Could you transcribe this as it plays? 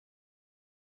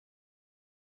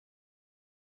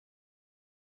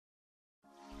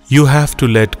You have to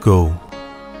let go.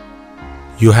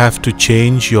 You have to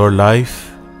change your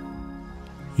life.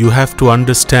 You have to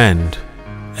understand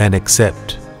and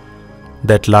accept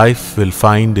that life will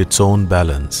find its own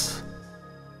balance.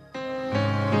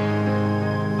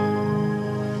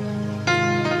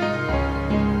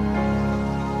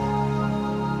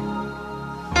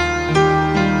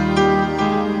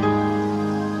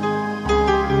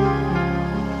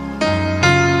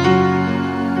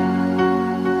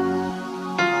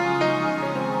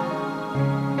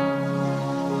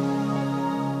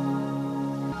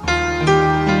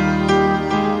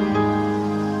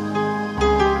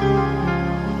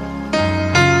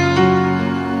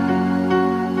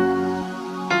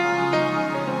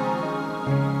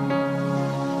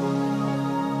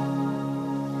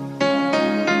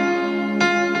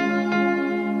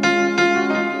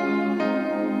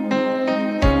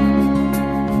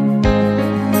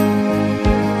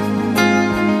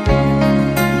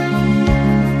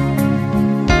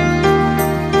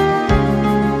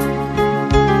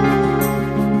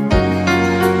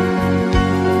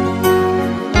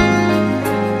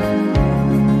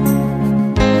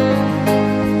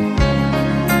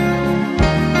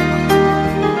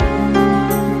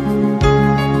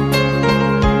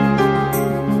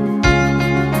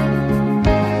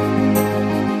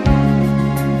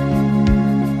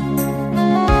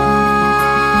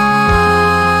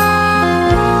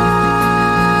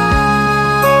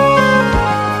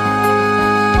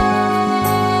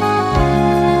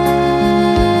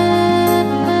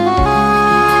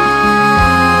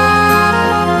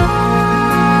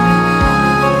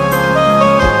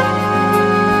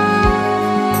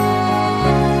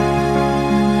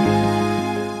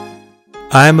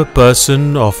 I am a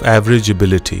person of average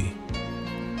ability,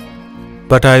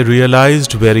 but I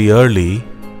realized very early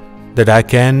that I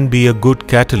can be a good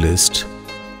catalyst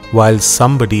while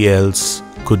somebody else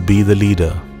could be the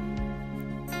leader.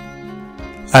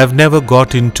 I've never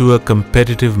got into a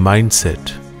competitive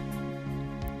mindset.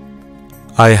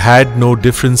 I had no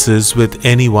differences with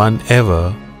anyone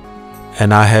ever,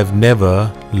 and I have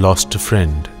never lost a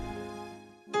friend.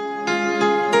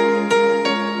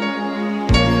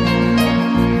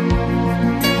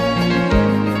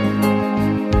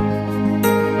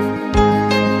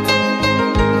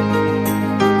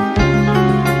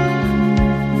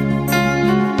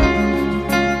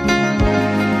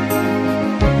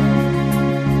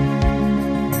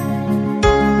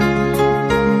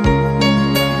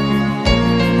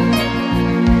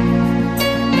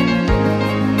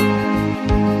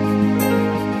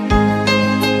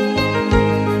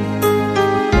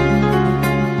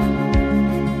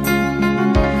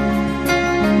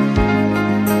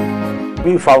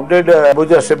 We founded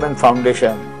Ambuja Cement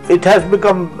Foundation. It has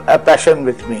become a passion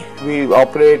with me. We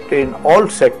operate in all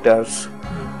sectors: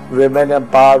 women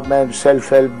empowerment,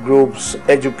 self-help groups,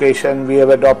 education. We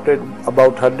have adopted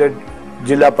about 100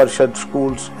 Jilla Parishad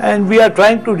schools, and we are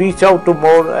trying to reach out to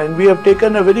more, and we have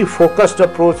taken a very focused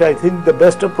approach. I think the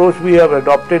best approach we have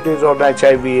adopted is on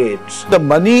HIV/AIDS. The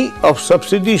money of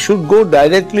subsidy should go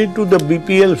directly to the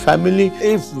BPL family.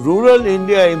 If rural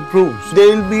India improves,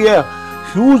 there will be a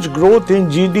huge growth in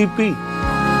GDP.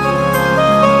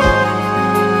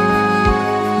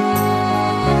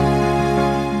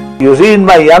 You see, in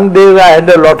my young days, I had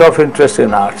a lot of interest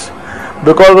in arts.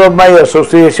 Because of my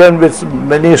association with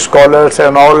many scholars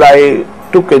and all, I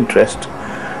took interest.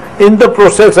 In the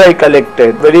process, I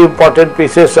collected very important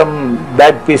pieces, some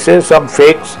bad pieces, some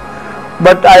fakes,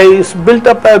 but I built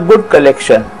up a good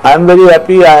collection. I am very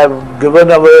happy. I have given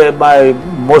away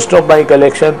most of my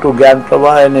collection to Gyan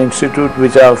Prabha, an institute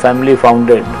which our family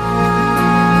founded.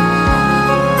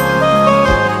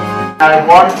 I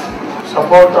want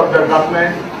support of the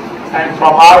government, and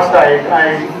from our side I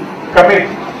commit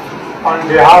on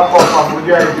behalf of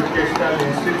Ambuja Educational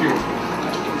Institute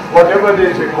whatever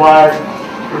is required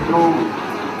to do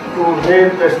to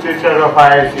raise the stature of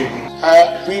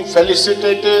IIT. We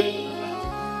felicitated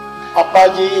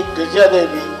Appaji Girija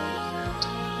Devi.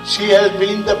 She has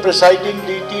been the presiding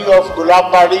deity of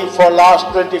Gulabpadi for last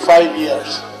 25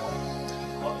 years.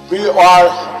 We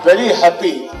are very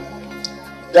happy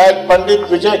that Pandit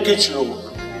Vijay Kichlu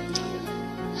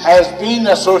has been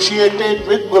associated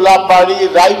with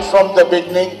Gulabpadi right from the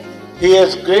beginning. He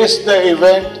has graced the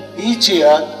event each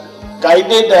year,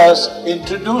 guided us,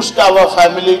 introduced our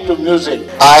family to music.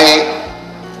 I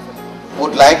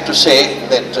would like to say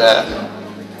that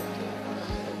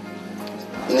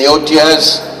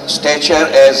Neotia's stature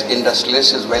as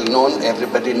industrialist is well known,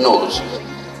 everybody knows.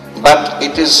 But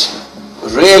it is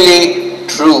really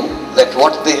true that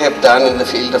what they have done in the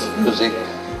field of music,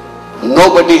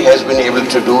 nobody has been able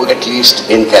to do, at least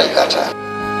in Calcutta.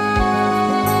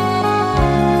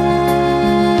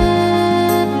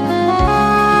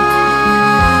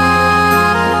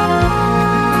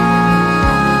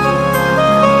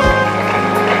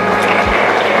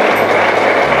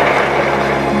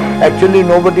 Actually,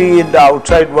 nobody in the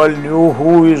outside world knew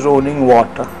who is owning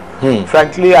what.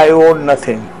 Frankly, I owned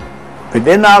nothing.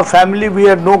 Within our family, we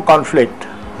had no conflict.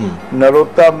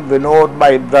 Narottam, Vinod,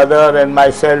 my brother and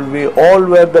myself, we all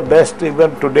were the best.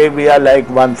 Even today, we are like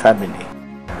one family.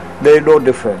 There is no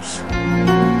difference.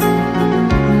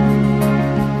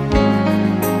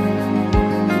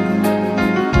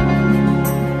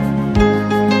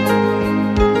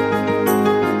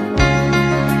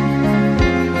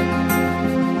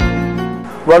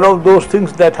 One of those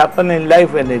things that happen in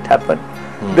life when it happened.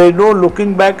 There is no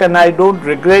looking back, and I don't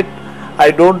regret, I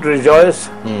don't rejoice.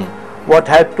 What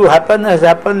had to happen has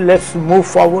happened. Let's move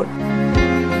forward.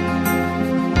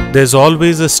 There's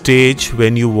always a stage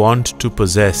when you want to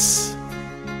possess,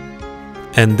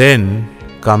 and then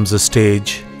comes a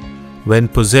stage when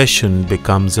possession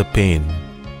becomes a pain.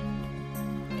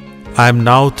 I am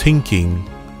now thinking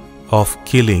of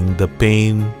killing the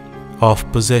pain of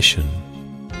possession.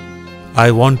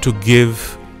 I want to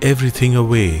give everything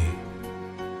away.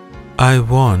 I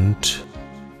want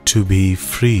to be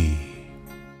free.